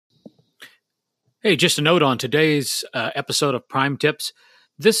Hey, just a note on today's episode of Prime Tips.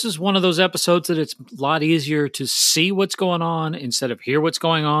 This is one of those episodes that it's a lot easier to see what's going on instead of hear what's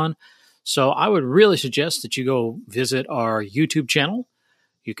going on. So I would really suggest that you go visit our YouTube channel.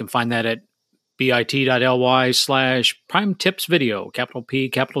 You can find that at bit.ly/Prime Tips Video, capital P,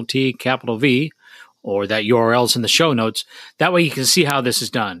 capital T, capital V, or that URL's in the show notes. That way you can see how this is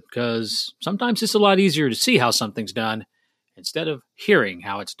done, because sometimes it's a lot easier to see how something's done instead of hearing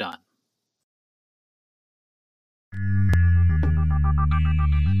how it's done.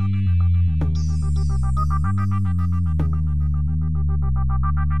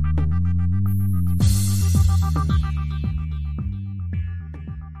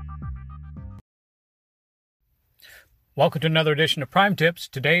 Welcome to another edition of Prime Tips.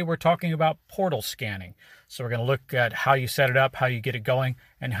 Today we're talking about portal scanning. So we're going to look at how you set it up, how you get it going,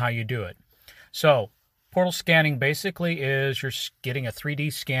 and how you do it. So portal scanning basically is you're getting a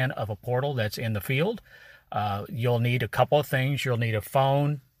 3D scan of a portal that's in the field. You'll need a couple of things. You'll need a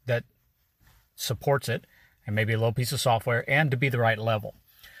phone that supports it, and maybe a little piece of software, and to be the right level.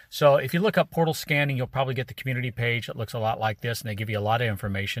 So if you look up portal scanning, you'll probably get the community page. It looks a lot like this, and they give you a lot of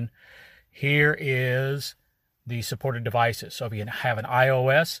information. Here is the supported devices. So if you have an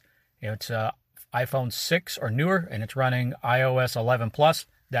iOS, it's iPhone 6 or newer, and it's running iOS 11 Plus,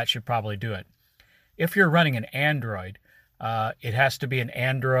 that should probably do it. If you're running an Android, it has to be an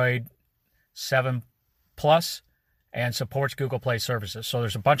Android 7 Plus and supports Google Play services. So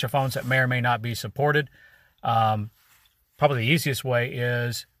there's a bunch of phones that may or may not be supported. Probably the easiest way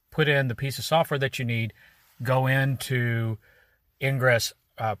is put in the piece of software that you need, go into Ingress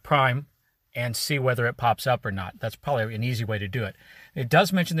Prime, and see whether it pops up or not. That's probably an easy way to do it. It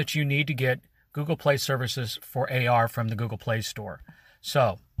does mention that you need to get Google Play services for AR from the Google Play Store.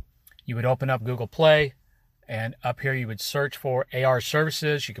 So you would open up Google Play, and up here you would search for AR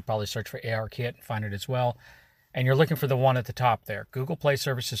services. You could probably search for ARKit and find it as well. And you're looking for the one at the top there, Google Play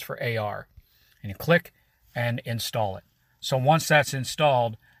services for AR. And you click and install it. So once that's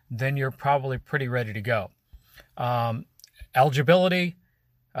installed, then you're probably pretty ready to go. Eligibility,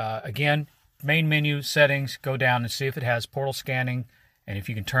 again, main menu, settings, go down and see if it has portal scanning, and if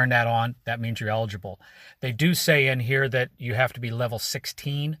you can turn that on, that means you're eligible. They do say in here that you have to be level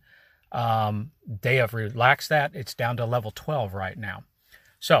 16. They have relaxed that. It's down to level 12 right now.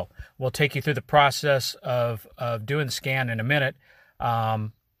 So we'll take you through the process of doing the scan in a minute.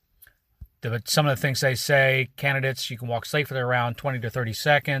 Some of the things they say, candidates, you can walk safely around 20 to 30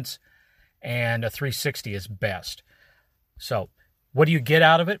 seconds, and a 360 is best. So what do you get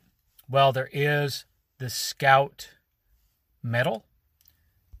out of it? Well, there is the Scout medal.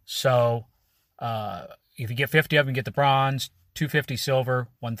 So if you get 50 of them, you get the bronze, 250 silver,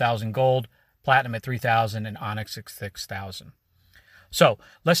 1,000 gold, platinum at 3,000, and onyx at 6,000. So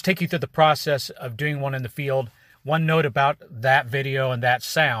let's take you through the process of doing one in the field. One note about that video and that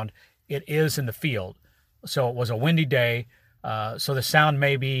sound, it is in the field. So it was a windy day, so the sound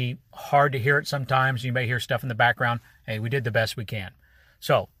may be hard to hear it sometimes. You may hear stuff in the background. Hey, we did the best we can.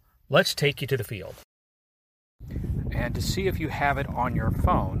 So let's take you to the field. And to see if you have it on your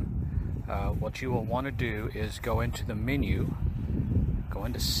phone, what you will want to do is go into the menu, go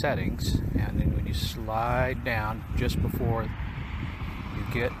into settings, and then when you slide down just before you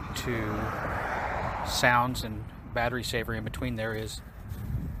get to sounds and battery saver, in between there is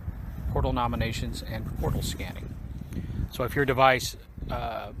portal nominations and portal scanning. So if your device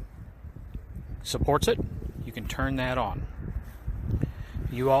supports it, you can turn that on.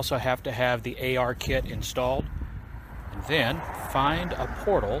 You also have to have the ARKit installed, and then find a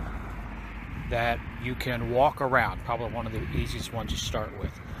portal that you can walk around, probably one of the easiest ones to start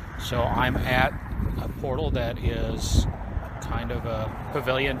with. So I'm at a portal that is kind of a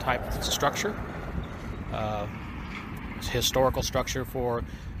pavilion type structure, historical structure for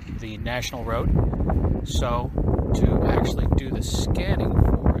the National Road. So to actually do the scanning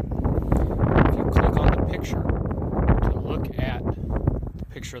for it, if you click on the picture to look at the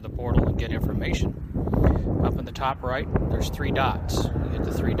picture of the portal and get information, up in the top right, there's 3 dots. You hit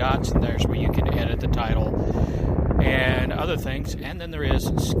the 3 dots, and there's where you can edit the title and other things. And then there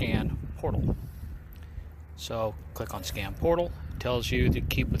is Scan Portal. So click on Scan Portal. It tells you to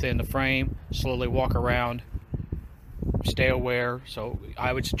keep within the frame, slowly walk around, stay aware. So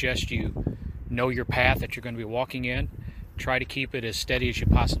I would suggest you know your path that you're going to be walking in. Try to keep it as steady as you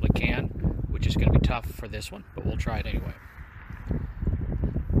possibly can, which is going to be tough for this one, but we'll try it anyway.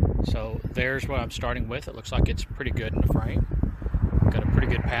 So there's what I'm starting with. It looks like it's pretty good in the frame. Got a pretty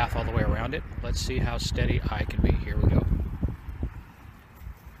good path all the way around it. Let's see how steady I can be. Here we go.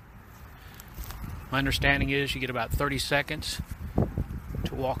 My understanding is you get about 30 seconds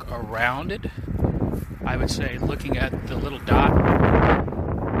to walk around it. I would say, looking at the little dot,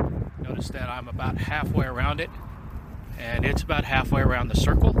 notice that I'm about halfway around it, and it's about halfway around the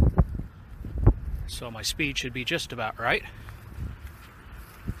circle. So my speed should be just about right.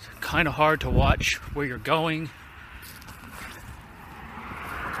 It's kind of hard to watch where you're going,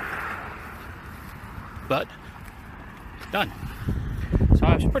 but done. So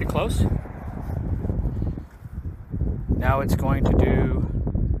I was pretty close. Now it's going to do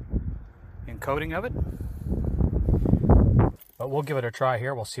encoding of it, but we'll give it a try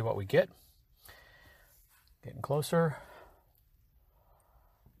here. We'll see what we get. Getting closer,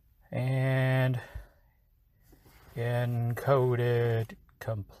 and encoded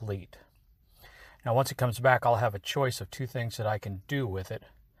complete. Now once it comes back, I'll have a choice of two things that I can do with it.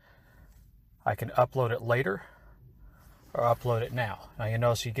 I can upload it later or upload it now. Now you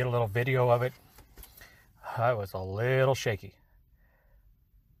notice you get a little video of it. I was a little shaky,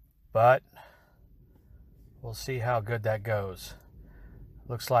 but we'll see how good that goes.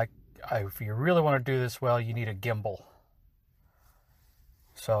 Looks like if you really want to do this well, you need a gimbal.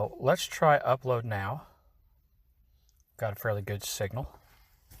 So let's try upload now. Got a fairly good signal.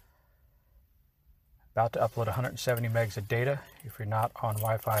 About to upload 170 megs of data. If you're not on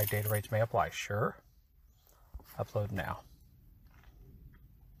Wi-Fi, data rates may apply. Sure. Upload now.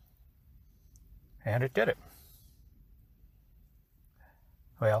 And it did it.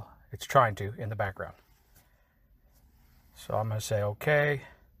 Well, it's trying to in the background. So I'm going to say OK.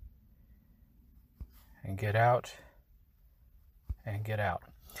 And get out. And get out.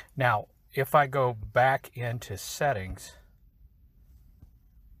 Now, if I go back into settings,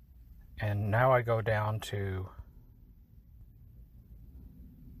 and now I go down to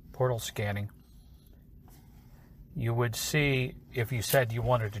portal scanning, you would see, if you said you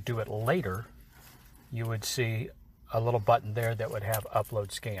wanted to do it later, you would see a little button there that would have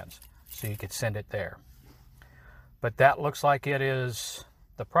upload scans, so you could send it there. But that looks like it is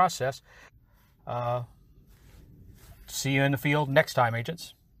the process. See you in the field next time,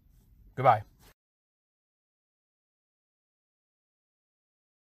 agents. Goodbye.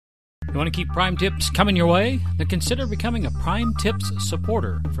 You want to keep Prime Tips coming your way? Then consider becoming a Prime Tips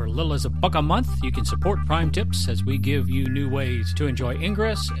supporter. For as little as $1 a month, you can support Prime Tips as we give you new ways to enjoy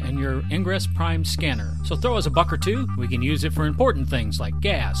Ingress and your Ingress Prime scanner. So throw us $1 or $2. We can use it for important things like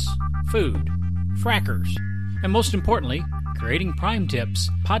gas, food, frackers, and most importantly, creating Prime Tips,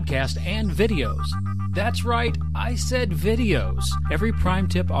 podcast, and videos. That's right, I said videos. Every Prime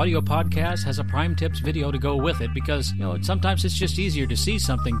Tip audio podcast has a Prime Tips video to go with it because, sometimes it's just easier to see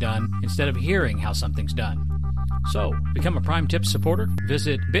something done instead of hearing how something's done. So, become a Prime Tips supporter.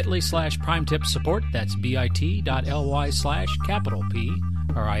 Visit bit.ly/Prime Tips support. That's bit.ly/capital P,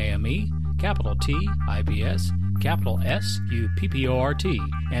 RIME, capital T, IBS, capital SUPPORT.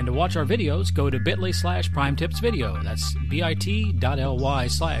 And to watch our videos, go to bit.ly/Prime Tips video. That's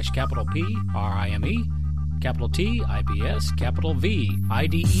bit.ly/capital P, RIME, capital T, IBS, capital V,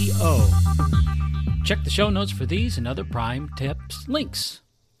 IDEO. Check the show notes for these and other Prime Tips links.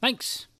 Thanks.